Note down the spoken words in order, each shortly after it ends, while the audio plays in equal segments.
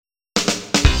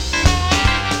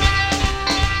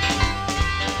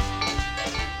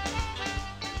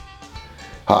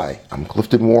Hi, I'm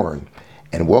Clifton Warren,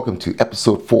 and welcome to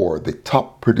episode 4 of the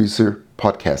Top Producer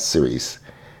podcast series.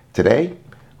 Today,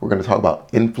 we're going to talk about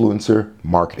influencer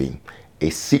marketing, a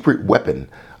secret weapon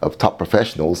of top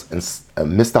professionals and a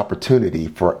missed opportunity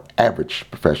for average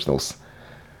professionals.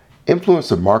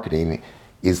 Influencer marketing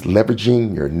is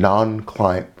leveraging your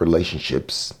non-client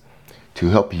relationships to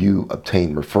help you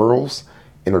obtain referrals,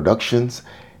 introductions,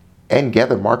 and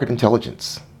gather market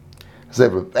intelligence. As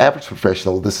an average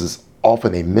professional, this is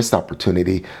often a missed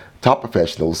opportunity. Top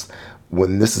professionals,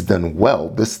 when this is done well,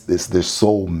 this is their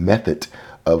sole method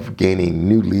of gaining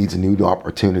new leads and new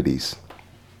opportunities.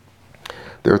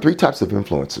 There are 3 types of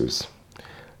influencers: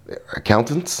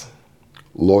 accountants,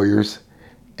 lawyers,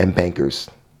 and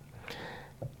bankers.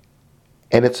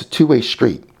 And it's a two-way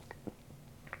street.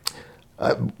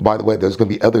 By the way, there's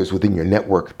going to be others within your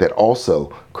network that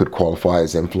also could qualify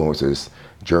as influencers: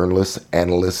 journalists,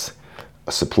 analysts,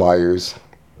 suppliers.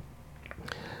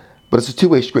 But it's a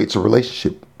two-way street. It's a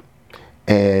relationship.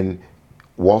 And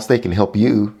whilst they can help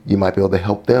you, you might be able to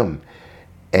help them.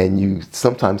 And you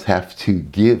sometimes have to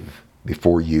give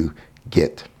before you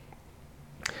get.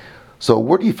 So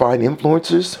where do you find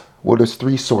influencers? Well, there's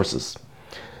 3 sources.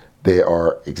 There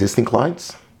are existing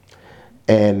clients,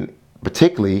 and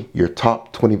particularly your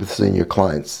top 20% of your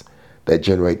clients that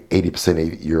generate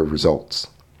 80% of your results.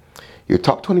 Your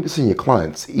top 20% of your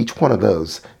clients, each one of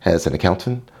those has an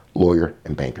accountant, lawyer,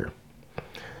 and banker.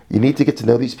 You need to get to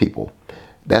know these people.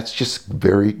 That's just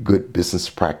very good business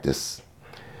practice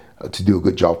to do a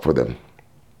good job for them.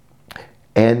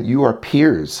 And you are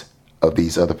peers of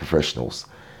these other professionals.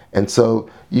 And so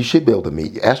you should be able to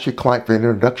meet. Ask your client for an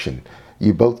introduction.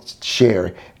 You both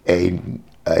share a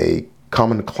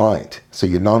common client, so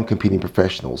you're non-competing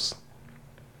professionals.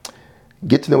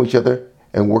 Get to know each other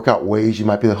and work out ways you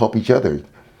might be able to help each other.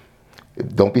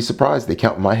 Don't be surprised, the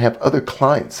accountant might have other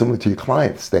clients similar to your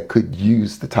clients that could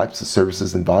use the types of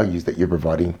services and values that you're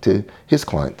providing to his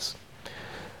clients.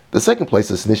 The second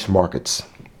place is niche markets.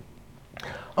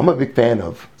 I'm a big fan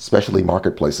of specialty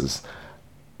marketplaces,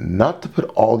 not to put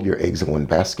all your eggs in one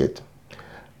basket.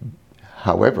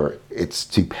 However, it's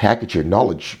to package your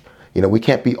knowledge. We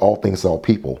can't be all things to all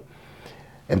people.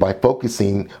 And by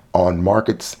focusing on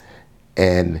markets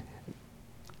and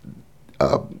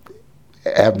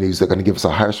avenues that are going to give us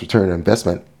a highest return on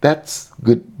investment, that's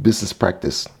good business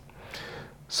practice.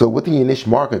 So within your niche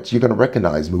markets, you're going to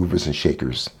recognize movers and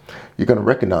shakers. You're going to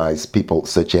recognize people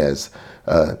such as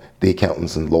the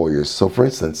accountants and lawyers. So for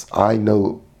instance, I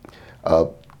know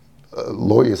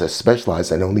lawyers that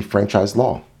specialize in only franchise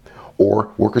law,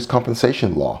 or workers'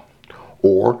 compensation law,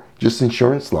 or just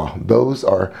insurance law. Those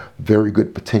are very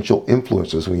good potential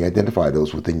influencers when you identify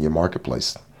those within your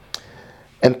marketplace.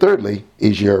 And thirdly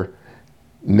is your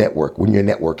network, when you're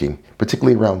networking,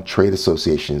 particularly around trade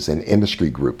associations and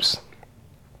industry groups.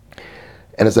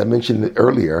 And as I mentioned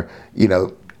earlier, in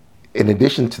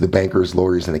addition to the bankers,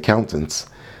 lawyers, and accountants,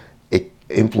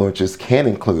 influencers can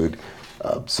include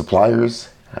suppliers,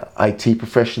 IT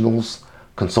professionals,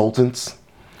 consultants.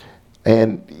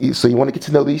 And so you want to get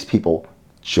to know these people,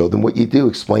 show them what you do,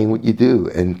 explain what you do,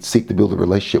 and seek to build a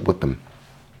relationship with them.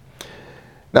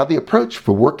 Now, the approach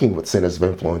for working with centers of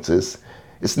influence is,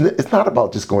 it's not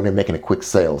about just going and making a quick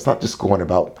sale. It's not just going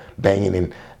about banging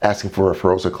and asking for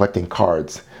referrals or collecting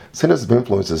cards. Centers of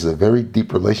influence is a very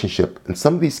deep relationship, and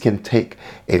some of these can take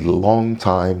a long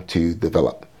time to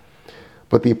develop.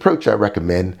 But the approach I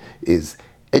recommend is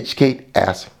educate,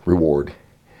 ask, reward.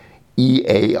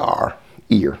 EAR,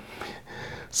 ear.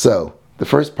 So the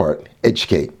first part,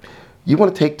 educate. You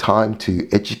want to take time to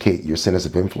educate your centers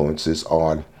of influences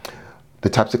on the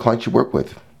types of clients you work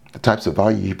with, the types of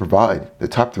value you provide, the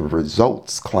type of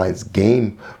results clients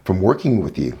gain from working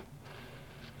with you.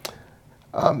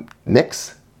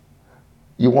 Next,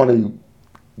 you want to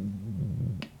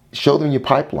show them your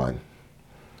pipeline.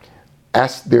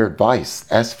 Ask their advice,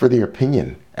 ask for their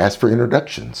opinion, ask for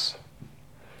introductions.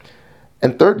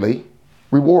 And thirdly,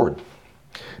 reward.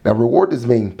 Now, reward doesn't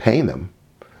mean paying them.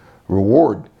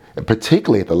 Reward,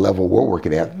 particularly at the level we're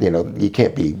working at, you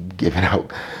can't be giving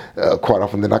out quite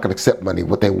often. They're not going to accept money.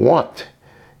 What they want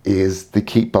is to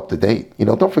keep up to date.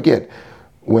 Don't forget,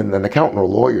 when an accountant or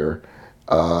lawyer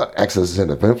acts as an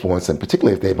of influence, and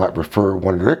particularly if they might refer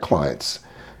one of their clients,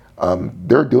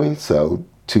 they're doing so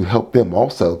to help them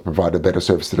also provide a better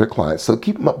service to their clients. So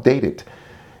keep them updated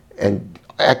and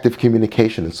active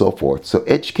communication and so forth. So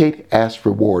educate, ask,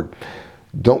 reward.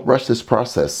 Don't rush this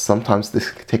process. Sometimes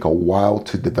this can take a while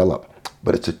to develop,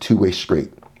 but it's a two-way street.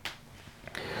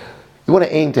 You want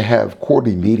to aim to have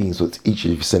quarterly meetings with each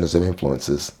of your centers of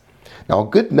influences. Now, a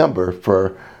good number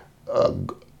for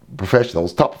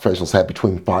professionals, top professionals, have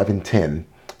between 5 and 10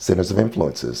 centers of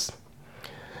influences.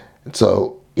 And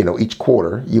so, each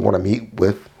quarter you want to meet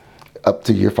with up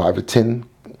to your 5 to 10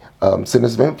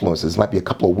 centers of influences. It might be a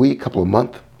couple of weeks, couple of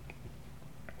months.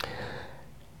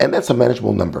 And that's a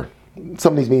manageable number.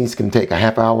 Some of these meetings can take a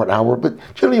half hour, an hour, but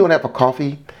generally you want to have a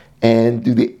coffee and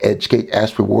do the educate,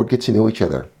 ask, reward, get to know each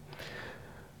other.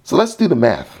 So let's do the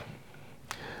math.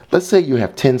 Let's say you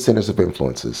have 10 centers of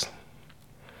influences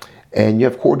and you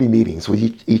have quarterly meetings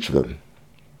with each of them.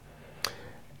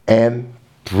 And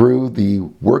through the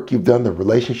work you've done, the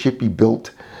relationship you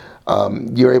built,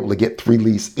 you're able to get 3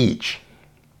 leads each.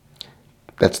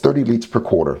 That's 30 leads per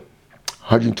quarter,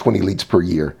 120 leads per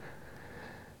year.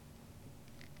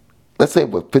 Let's say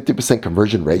with 50%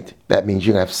 conversion rate, that means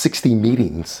you're going to have 60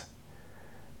 meetings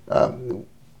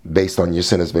based on your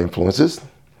centers of influences.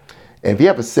 And if you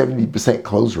have a 70%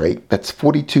 close rate, that's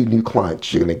 42 new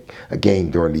clients you're going to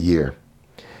gain during the year.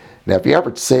 Now, if your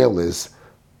average sale is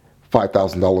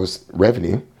 $5,000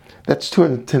 revenue, that's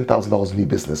 $210,000 new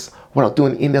business without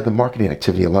doing any other marketing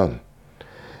activity alone.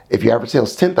 If your average sale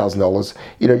is $10,000,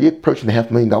 you're approaching the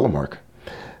 $500,000 mark.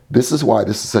 This is why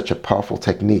this is such a powerful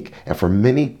technique. And for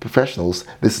many professionals,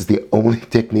 this is the only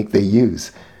technique they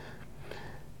use.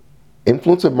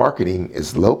 Influencer marketing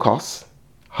is low cost,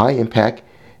 high impact,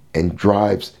 and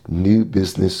drives new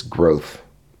business growth.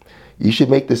 You should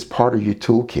make this part of your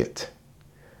toolkit.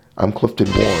 I'm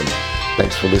Clifton Warren.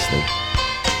 Thanks for listening.